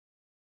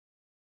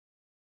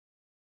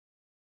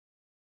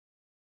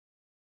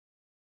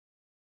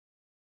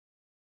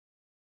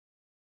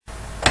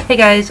Hey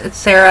guys, it's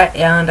Sarah,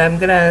 and I'm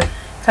gonna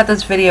cut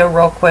this video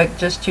real quick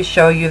just to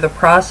show you the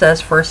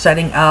process for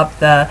setting up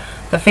the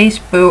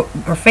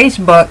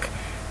Facebook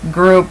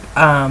group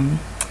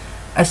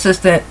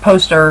assistant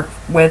poster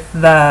with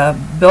the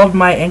Build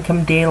My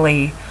Income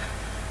Daily.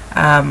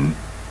 So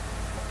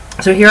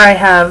here I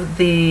have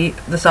the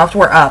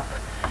software up.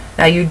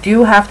 Now you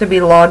do have to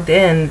be logged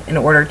in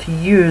order to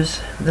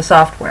use the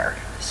software.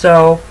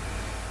 So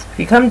if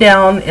you come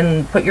down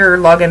and put your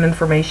login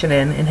information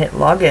in and hit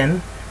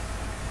login,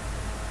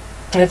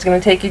 and it's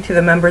going to take you to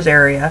the members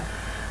area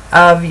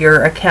of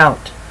your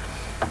account.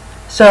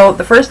 So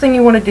the first thing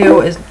you want to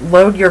do is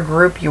load your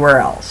group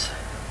URLs.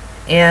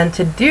 And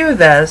to do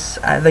this,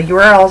 the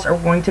URLs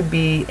are going to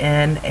be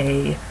in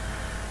a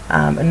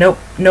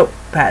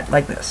notepad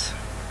like this.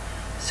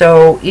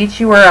 So each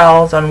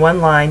URL is on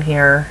one line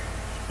here,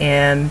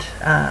 and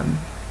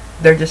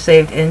they're just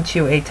saved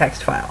into a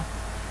text file.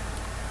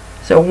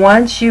 So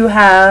once you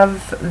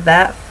have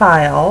that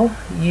file,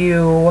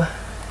 you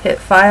hit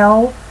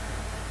File,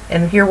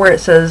 and here where it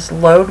says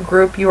Load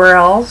Group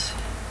URLs,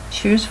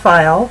 choose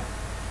File,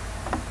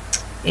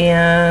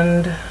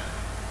 and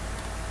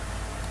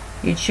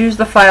you choose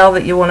the file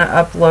that you want to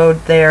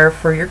upload there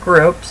for your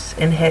groups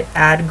and hit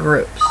Add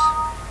Groups.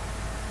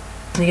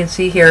 You can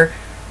see here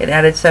it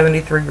added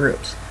 73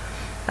 groups.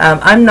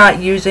 I'm not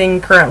using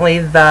currently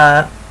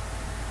the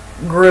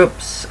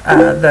groups,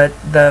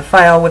 the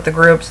file with the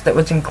groups that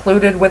was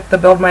included with the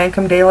Build My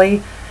Income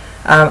Daily.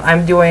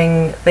 I'm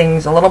doing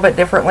things a little bit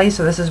differently,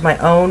 so this is my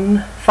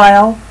own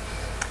file.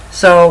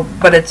 So,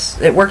 but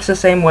it works the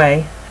same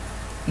way.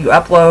 You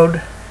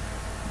upload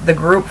the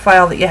group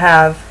file that you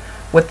have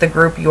with the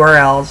group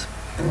URLs.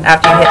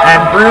 After you hit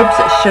Add Groups,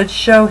 it should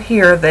show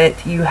here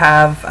that you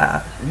have,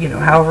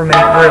 however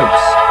many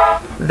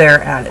groups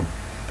they're added.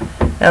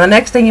 Now the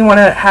next thing you want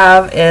to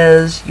have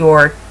is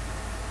your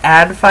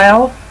add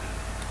file,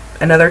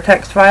 another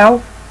text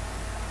file.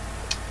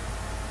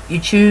 You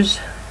choose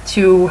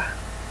to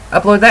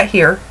upload that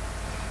here,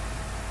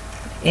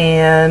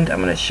 and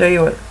I'm going to show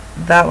you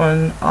that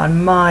one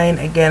on mine.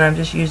 Again, I'm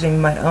just using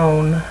my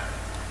own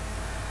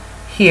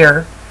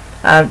here.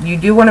 You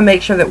do want to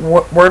make sure that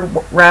word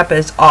wrap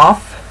is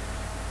off,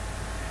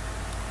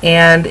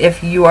 and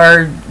if you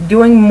are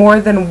doing more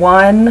than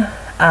one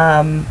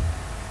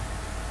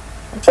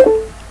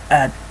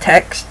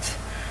text,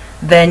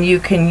 then you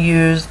can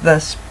use the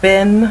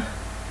spin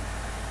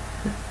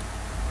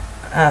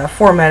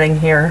formatting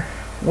here,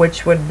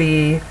 which would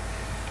be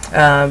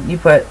you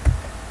put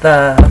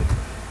the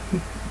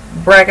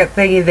bracket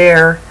thingy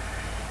there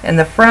in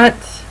the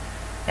front,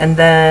 and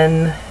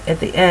then at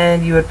the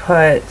end you would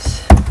put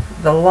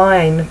the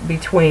line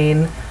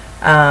between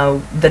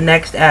the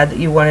next ad that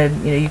you wanted.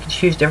 You can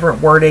choose different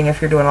wording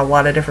if you're doing a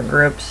lot of different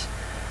groups,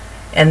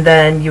 and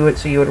then you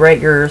would write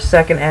your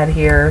second ad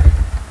here,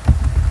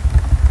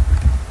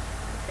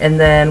 and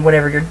then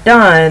whenever you're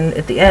done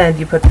at the end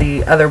you put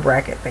the other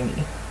bracket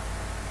thingy.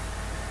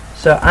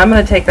 So I'm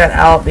going to take that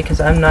out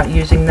because I'm not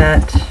using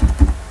that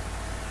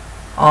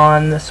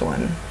on this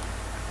one.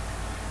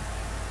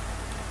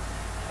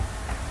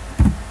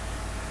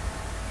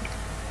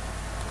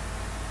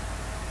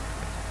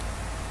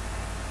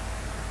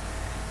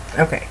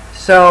 Okay,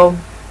 so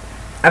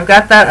I've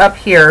got that up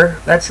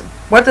here. That's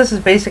what this is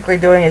basically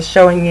doing, is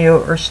showing you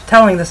or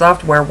telling the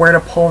software where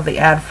to pull the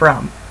ad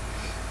from.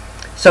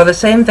 So the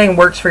same thing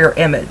works for your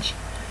image.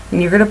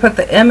 And you're going to put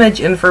the image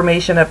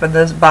information up in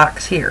this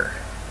box here.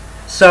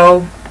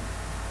 So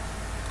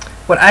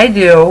what I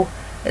do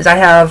is I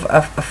have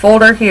a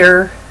folder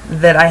here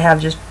that I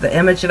have just the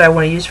image that I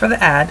want to use for the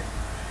ad.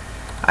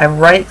 I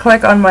right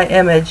click on my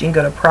image and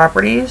go to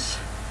Properties,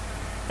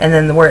 and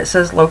then where it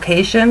says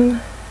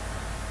Location,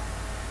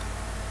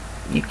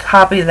 you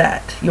copy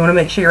that. You want to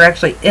make sure you're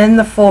actually in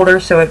the folder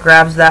so it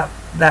grabs that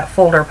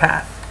folder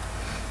path.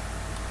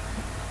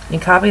 You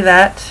copy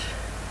that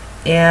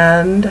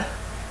and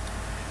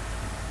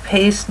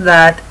paste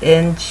that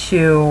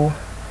into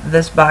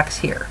this box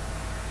here.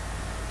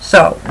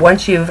 So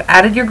once you've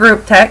added your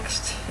group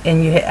text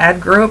and you hit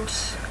Add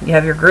Groups, you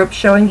have your group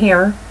showing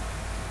here,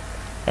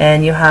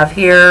 and you have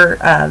here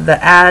the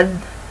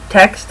ad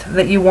text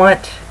that you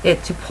want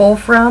it to pull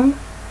from,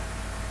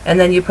 and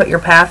then you put your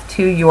path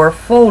to your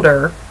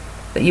folder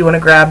that you want to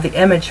grab the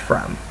image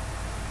from.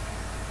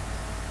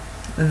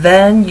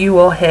 Then you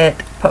will hit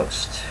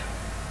Post.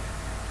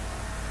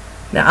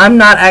 Now I'm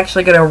not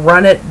actually going to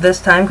run it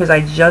this time because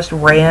I just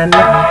ran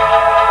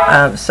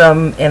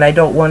some, and I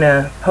don't want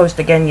to post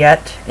again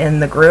yet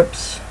in the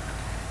groups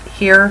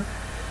here,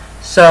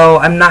 so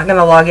I'm not going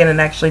to log in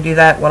and actually do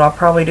that. What I'll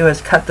probably do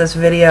is cut this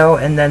video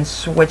and then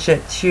switch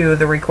it to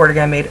the recording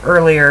I made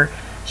earlier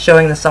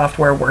showing the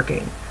software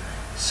working.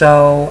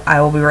 So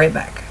I will be right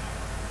back.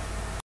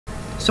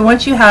 So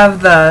once you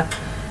have the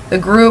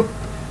group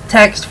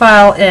text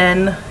file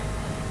in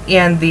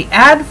and the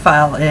ad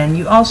file in,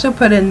 you also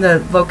put in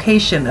the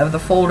location of the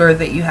folder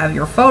that you have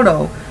your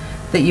photo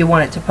that you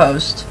want it to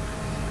post.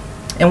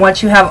 And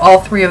once you have all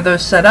three of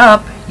those set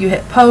up, you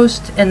hit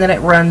Post, and then it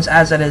runs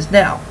as it is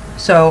now.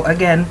 So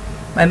again,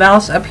 My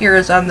mouse up here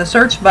is on the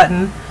search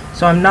button,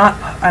 so I'm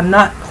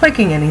not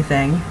clicking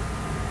anything,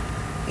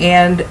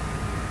 and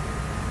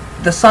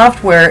the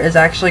software is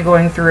actually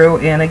going through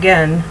and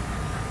again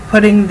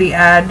putting the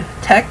ad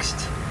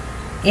text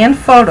and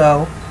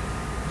photo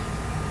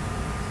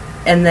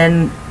and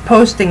then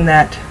posting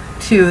that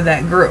to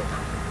that group.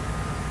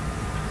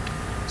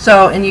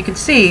 So, and you can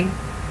see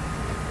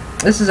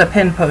this is a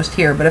pinned post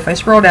here, but if I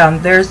scroll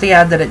down, there's the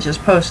ad that it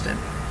just posted.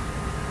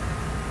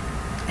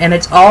 And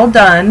it's all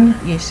done.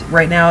 You see,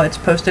 right now it's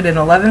posted in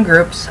 11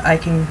 groups. I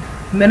can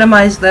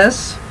minimize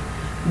this,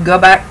 go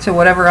back to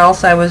whatever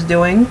else I was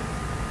doing.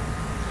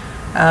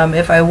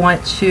 If I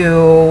want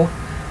to,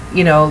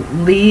 you know,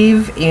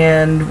 leave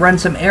and run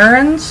some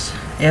errands,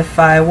 if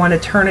I want to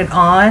turn it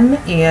on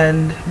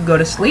and go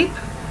to sleep,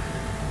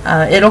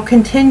 it'll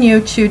continue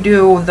to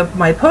do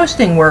my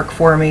posting work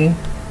for me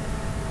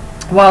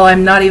while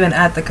I'm not even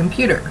at the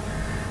computer.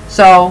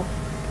 So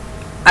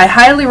I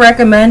highly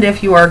recommend,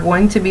 if you are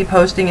going to be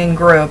posting in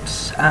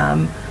groups,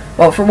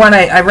 well, for one,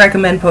 I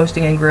recommend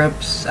posting in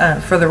groups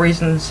for the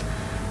reasons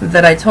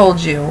that I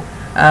told you.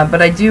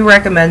 But I do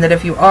recommend that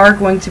if you are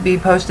going to be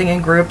posting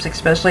in groups,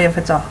 especially if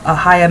it's a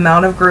high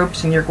amount of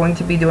groups and you're going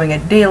to be doing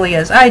it daily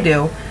as I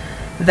do,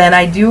 then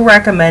I do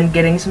recommend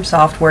getting some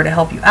software to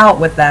help you out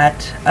with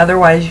that.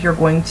 Otherwise, you're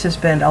going to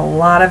spend a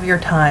lot of your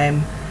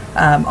time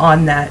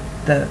on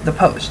the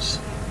posts.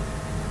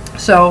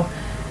 So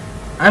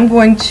I'm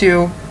going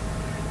to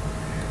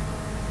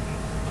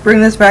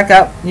bring this back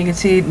up. You can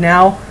see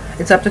now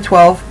it's up to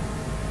 12.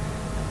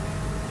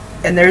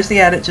 And there's the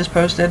ad it just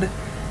posted.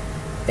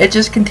 It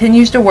just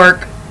continues to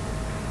work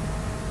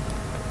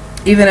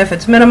even if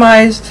it's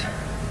minimized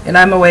and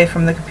I'm away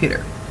from the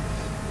computer.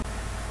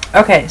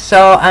 Okay,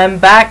 so I'm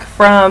back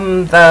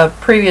from the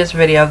previous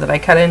video that I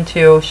cut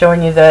into,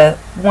 showing you the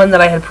one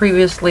that I had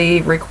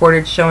previously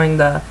recorded showing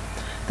the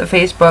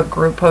Facebook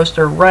group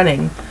poster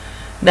running.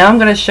 Now I'm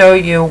going to show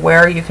you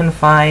where you can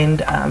find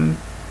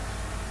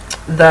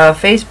the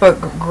Facebook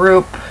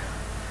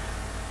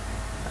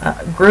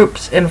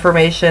groups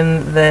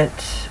information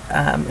that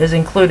is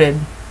included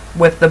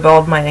with the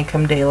Build My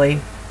Income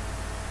Daily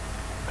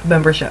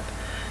membership.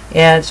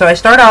 And so I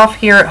start off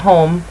here at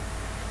home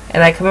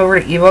and I come over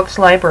to eBooks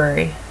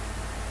Library,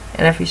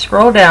 and if you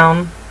scroll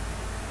down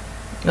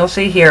you'll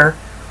see here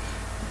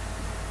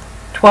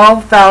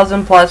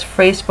 12,000 plus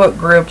Facebook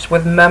groups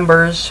with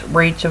members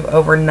reach of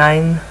over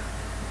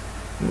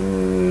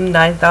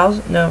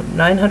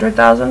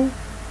 900,000.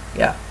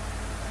 Yeah,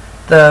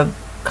 the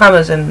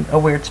comma's in a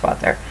weird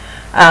spot there.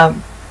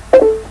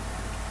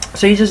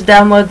 So you just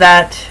download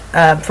that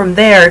from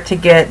there to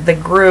get the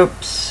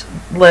groups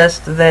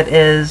list that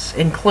is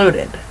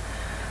included.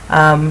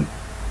 And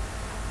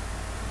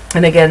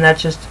again,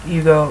 that's just,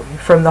 you go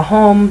from the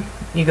home,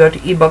 you go to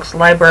eBooks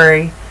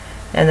Library,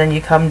 and then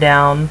you come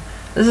down.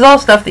 This is all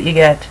stuff that you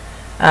get,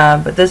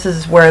 but this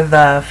is where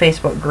the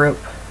Facebook group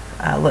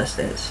list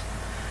is.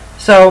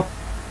 So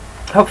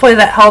hopefully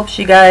that helps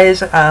you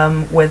guys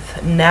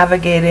with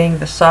navigating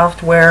the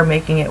software,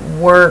 making it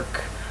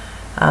work,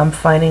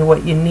 finding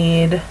what you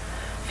need.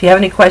 If you have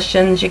any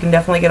questions, you can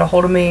definitely get a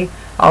hold of me.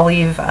 I'll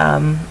leave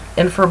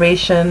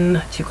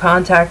information to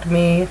contact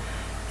me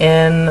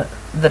in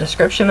the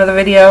description of the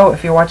video.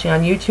 If you're watching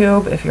on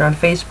YouTube, if you're on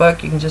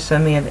Facebook, you can just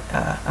send me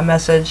a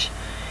message.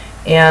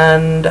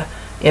 And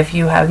if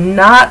you have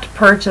not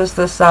purchased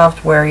the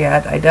software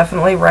yet, I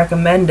definitely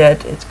recommend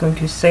it. It's going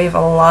to save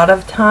a lot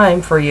of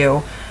time for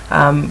you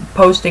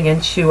posting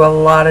into a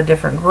lot of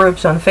different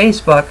groups on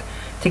Facebook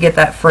to get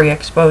that free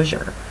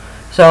exposure.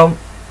 So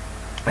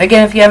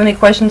again, if you have any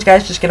questions,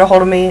 guys, just get a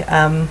hold of me,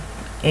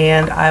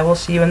 and I will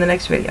see you in the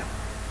next video.